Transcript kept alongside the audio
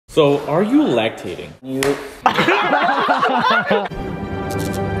So, are you lactating?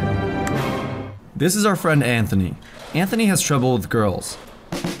 This is our friend Anthony. Anthony has trouble with girls.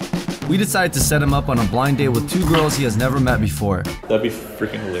 We decided to set him up on a blind date with 2 girls he has never met before. That'd be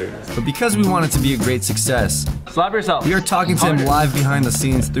freaking hilarious. But because we want it to be a great success, slap yourself. We are talking to him live behind the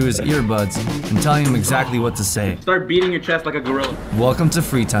scenes through his earbuds and telling him exactly what to say. Start beating your chest like a gorilla. Welcome to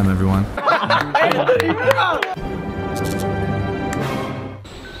Free Time, everyone.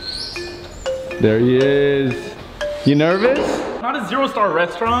 There he is. You nervous? Not a 0-star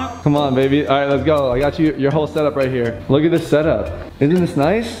restaurant. Come on, baby. All right, let's go. I got you your whole setup right here. Look at this setup. Isn't this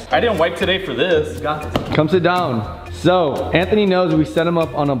nice? I didn't wipe today for this. Come sit down. So, Anthony knows we set him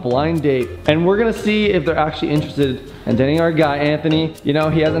up on a blind date, and we're gonna see if they're actually interested in dating our guy, Anthony. You know,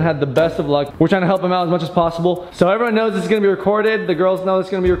 he hasn't had the best of luck. We're trying to help him out as much as possible. So everyone knows this is gonna be recorded. The girls know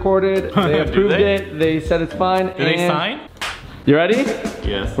it's gonna be recorded. They approved it. They said it's fine. Did they sign? You ready?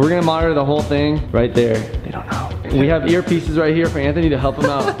 Yes. We're gonna monitor the whole thing right there. They don't know. We have earpieces right here for Anthony to help him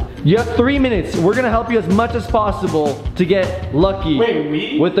out. You have 3 minutes. We're gonna help you as much as possible to get lucky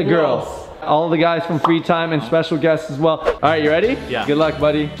with the girls. All the guys from Free Time and special guests as well. All right, you ready? Yeah. Good luck,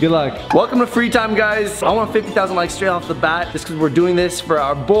 buddy. Good luck. Welcome to Free Time, guys. I want 50,000 likes straight off the bat just because we're doing this for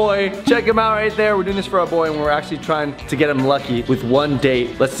our boy. Check him out right there. We're doing this for our boy and we're actually trying to get him lucky with 1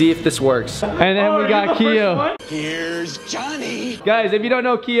 date. Let's see if this works. And then we got Kio. Here's Johnny. Guys, if you don't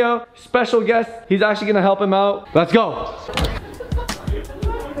know Kio, special guest, he's actually gonna help him out. Let's go.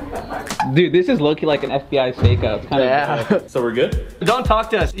 Dude, this is low-key like an FBI fake-up. So we're good? Don't talk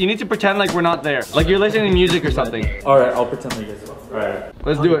to us. You need to pretend like we're not there. Like you're listening to music or something. Alright, I'll pretend like this. Alright.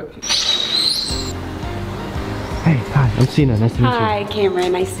 Let's do it. Hey, hi, I'm Cenna. Nice to meet you. Hi,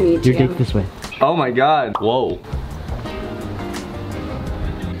 Cameron. Nice to meet you. Your date this way. Oh my God. Whoa.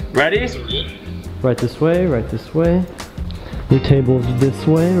 Ready? Right this way, right this way. Your table's this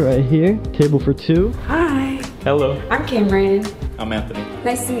way, right here. Table for 2. Hi. Hello. I'm Cameron. I'm Anthony.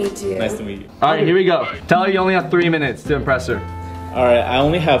 Nice to meet you. Nice to meet you. All right, here we go. Tell her you only have 3 minutes to impress her. Alright, I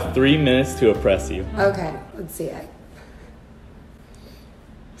only have 3 minutes to impress you. Okay, let's see it.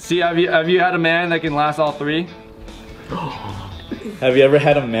 See, have you had a man that can last all 3? Have you ever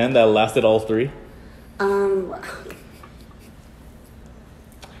had a man that lasted all 3?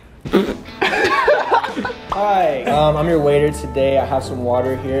 Hi, I'm your waiter today. I have some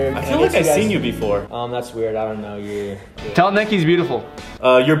water here. I feel like I've seen you before. That's weird. I don't know. You're... Tell Nick he's beautiful.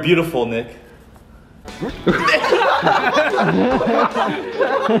 You're beautiful, Nick. I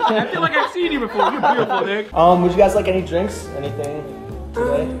feel like I've seen you before. You're beautiful, Nick. Would you guys like any drinks? Anything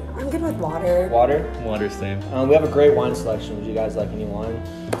today? I'm good with water. Water? Water's same. We have a great wine selection. Would you guys like any wine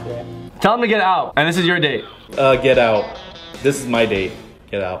today? Tell him to get out. And this is your date. Get out. This is my date.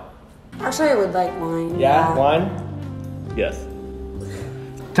 Get out. Actually, I would like wine. Yeah, wine? Yes.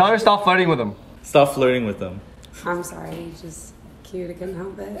 Tell her to stop flirting with him. Stop flirting with them. I'm sorry, just cute. I couldn't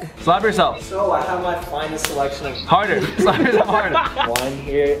help it. Slap yourself. So I have my finest selection of Harder. Slap yourself harder. wine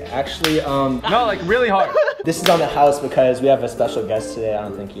here. Actually, No, like really hard. this is on the house because we have a special guest today. I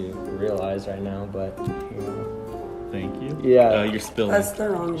don't think you realize right now, but you know. Thank you. Yeah. You're spilling. That's the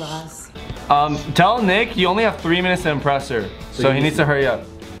wrong glass. Tell Nick you only have 3 minutes to impress her. So he needs to hurry up.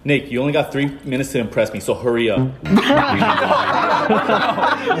 Nick, you only got 3 minutes to impress me, so hurry up. Nick,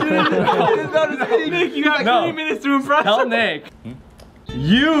 you got 3 minutes to impress. Tell Nick.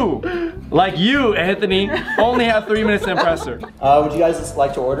 You, Anthony, only have 3 minutes to impress her. Would you guys just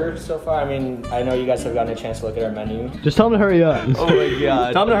like to order so far? I mean, I know you guys have gotten a chance to look at our menu. Just tell him to hurry up. Oh my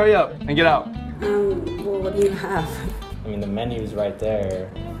God. Tell him to hurry up and get out. Well, what do you have? I mean, the menu's right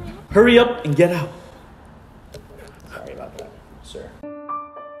there. Hurry up and get out. Sorry about that, sir.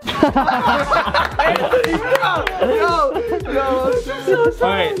 All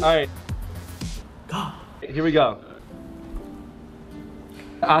right. Here we go.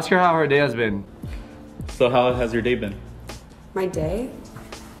 Ask her how her day has been. So how has your day been? My day?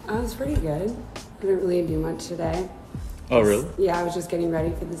 It was pretty good. I didn't really do much today. Oh, really? Yeah, I was just getting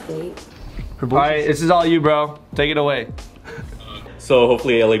ready for this date. All right, this is all you, bro. Take it away. So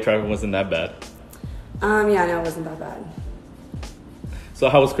hopefully LA traffic wasn't that bad. Yeah, no, it wasn't that bad. So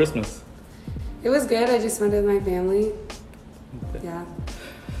how was Christmas? It was good. I just went with my family. Yeah.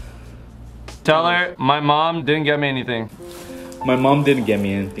 Tell her my mom didn't get me anything. My mom didn't get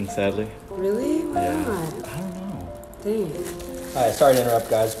me anything, sadly. Really? Why not? I don't know. Dang. Alright, sorry to interrupt,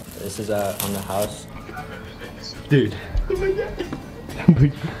 guys. This is on the house. Dude.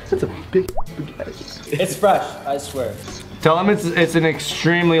 That's a big baguette. It's fresh, I swear. Tell him it's an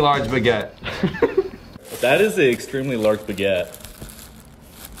extremely large baguette. That is an extremely large baguette.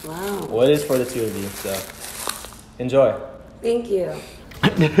 Wow. Well, it is for the 2 of you, so enjoy. Thank you.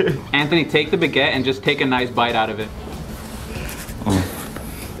 Anthony, take the baguette and just take a nice bite out of it.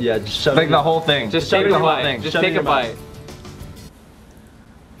 Yeah, just shove Take the whole thing. Just take the whole thing. Just take a bite.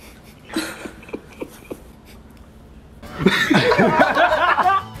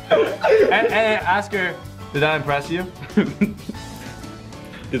 And ask her, did that impress you?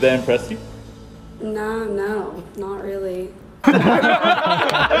 Did that impress you? No, not really.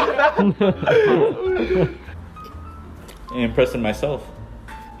 Impressing myself.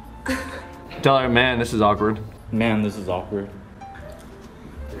 Tell her, man, this is awkward. Man, this is awkward.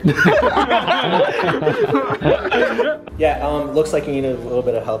 Yeah, looks like you need a little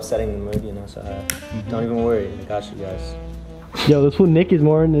bit of help setting the mood, you know, so don't even worry. I got you guys. Yo, this fool Nick is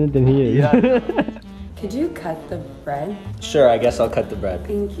more in it than he is. Yeah. Could you cut the bread? Sure, I guess I'll cut the bread.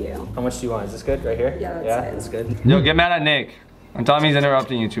 Thank you. How much do you want? Is this good right here? Yeah, That's good. Yo, get mad at Nick. I'm telling him he's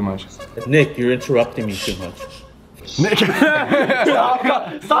interrupting you too much. Nick, you're interrupting me too much. Nick!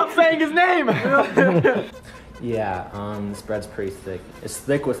 Stop saying his name! Yeah, this bread's pretty thick. It's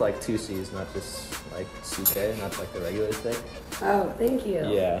thick with like 2 C's, not just like CK, not like the regular thick. Oh, thank you.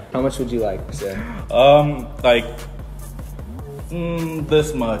 Yeah. How much would you like, sir? Like,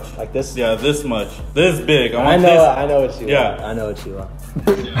 this much. Like this? Yeah, this much. This big. I know what you Yeah. want. I know what you want.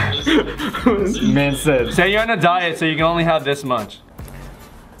 Man said. Say you're on a diet, so you can only have this much.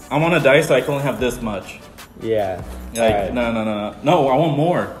 I'm on a diet, so I can only have this much. Yeah. Like, Alright. no, I want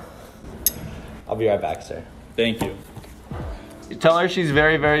more. I'll be right back, sir. Thank you. Tell her she's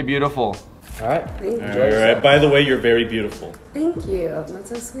very, very beautiful. Alright. Thank you. Alright, by the way, you're very beautiful. Thank you. That's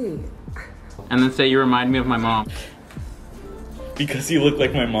so sweet. And then say you remind me of my mom. Because you look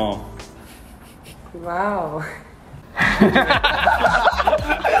like my mom. Wow.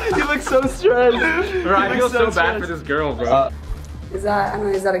 You look so stressed. Bro, I feel so bad for this girl, bro. Is that, I don't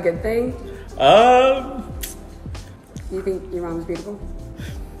know, is that a good thing? You think your mom's beautiful?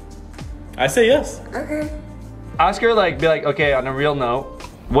 I say yes. Okay. Ask her, be like, okay, on a real note,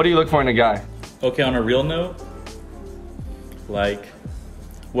 what do you look for in a guy? Okay, on a real note, like,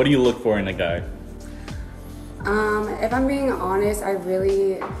 what do you look for in a guy? If I'm being honest, I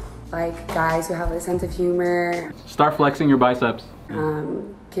really like guys who have a sense of humor, Start flexing your biceps.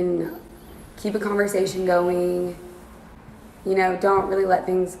 can keep a conversation going, you know, don't really let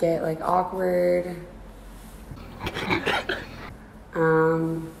things get like awkward.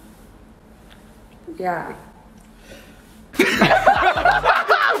 Yeah.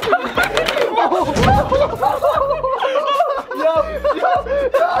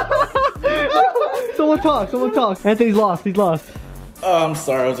 Someone talk. Anthony's lost, he's lost. Oh, I'm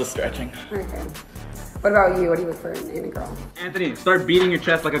sorry, I was just stretching. Okay. What about you? What do you look for in a girl? Anthony, start beating your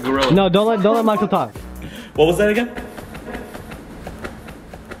chest like a gorilla. No, don't let Michael talk. What was that again?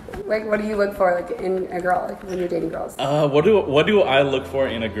 Like, what do you look for, like, in a girl, like, when you're dating girls? What do I look for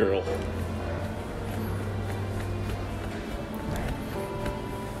in a girl?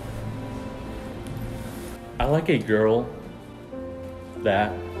 I like a girl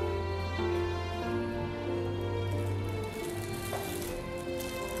that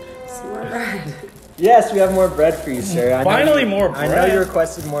Some more bread. Yes, we have more bread for you, sir. Finally, more I know bread. you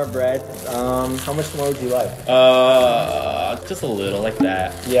requested more bread. How much more would you like? just a little like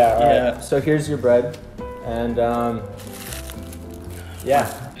that. Yeah, alright. Yeah. So here's your bread. And,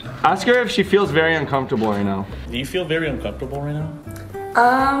 yeah. Ask her if she feels very uncomfortable right now. Do you feel very uncomfortable right now?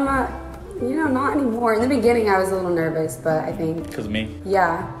 You know, not anymore. In the beginning, I was a little nervous, but I think, Cause me.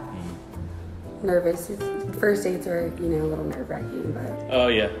 yeah, nervous. First dates are, you know, a little nerve-wracking, but. Oh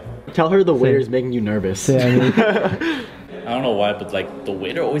yeah. Tell her the waiter's making you nervous. Yeah, I mean, I don't know why, but like the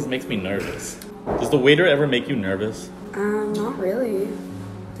waiter always makes me nervous. Does the waiter ever make you nervous? Not really.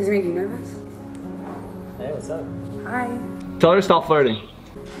 Does it make you nervous? Hey, what's up? Hi. Tell her to stop flirting.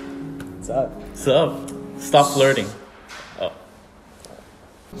 What's up? What's up? Stop flirting. Oh.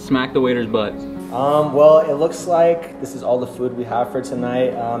 Smack the waiter's butt. Well, it looks like this is all the food we have for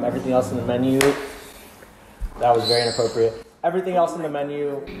tonight. Everything else on the menu, that was very inappropriate. Everything else on the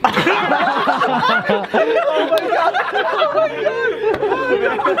menu.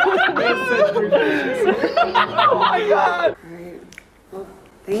 Oh my god! Alright. Well,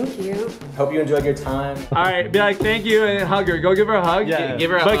 thank you. Hope you enjoyed your time. All right, be like, thank you, and hug her. Go give her a hug. Yeah. Give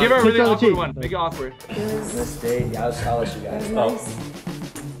her a But hug. give her a really Kiss her on the awkward cheek. one. Make it awkward. This date, yeah, I'll let you guys. Nice.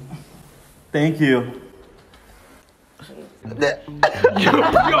 Thank you.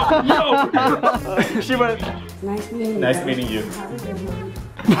 She went. Nice meeting you. Nice meeting you. Have a good one.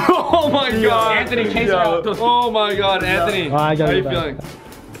 Oh my god. Anthony, chase her out. Oh my god, Anthony. Oh, I How gotta are you get back.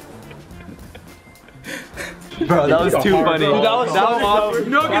 feeling? Bro, that was too funny. Dude, that was awkward.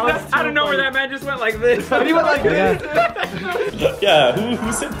 No, because that's out of nowhere that man just went like this. He went like this. Yeah,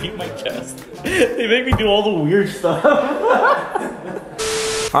 who said beat my chest? They make me do all the weird stuff.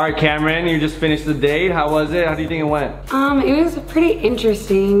 All right, Cameron, you just finished the date. How was it? How do you think it went? It was pretty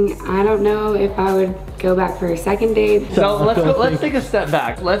interesting. I don't know if I would go back for a second date. So let's take a step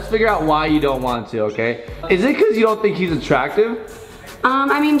back. Let's figure out why you don't want to, okay? Is it because you don't think he's attractive?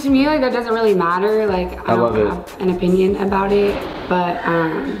 I mean, to me, like, that doesn't really matter. Like, I don't have an opinion about it, but,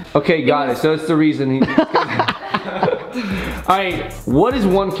 Okay, got it. So it's the reason he... All right, what is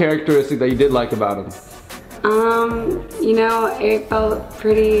one characteristic that you did like about him? You know, it felt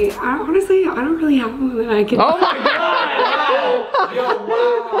pretty, honestly, I don't really have one that I can... Oh my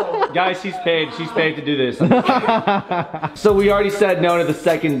God! Guys, she's paid to do this. So we already said no to the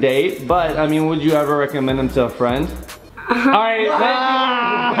second date, but I mean, would you ever recommend him to a friend? Alright,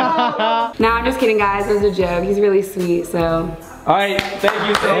 No, I'm just kidding, guys. It was a joke. He's really sweet, so... Alright, thank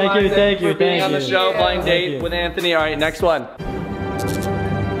you so much. Thank you, for being on the show, Yeah, Blind Date with Anthony. Alright, next one.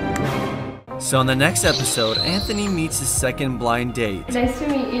 So in the next episode, Anthony meets his second blind date. Nice to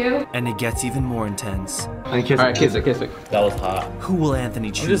meet you. And it gets even more intense. Alright, kiss it. That was hot. Who will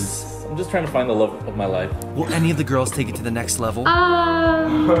Anthony choose? I'm just trying to find the love of my life. Will any of the girls take it to the next level?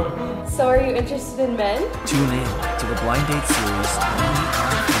 So are you interested in men? Tune in to the Blind Date series only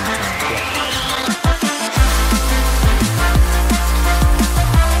on Fishman.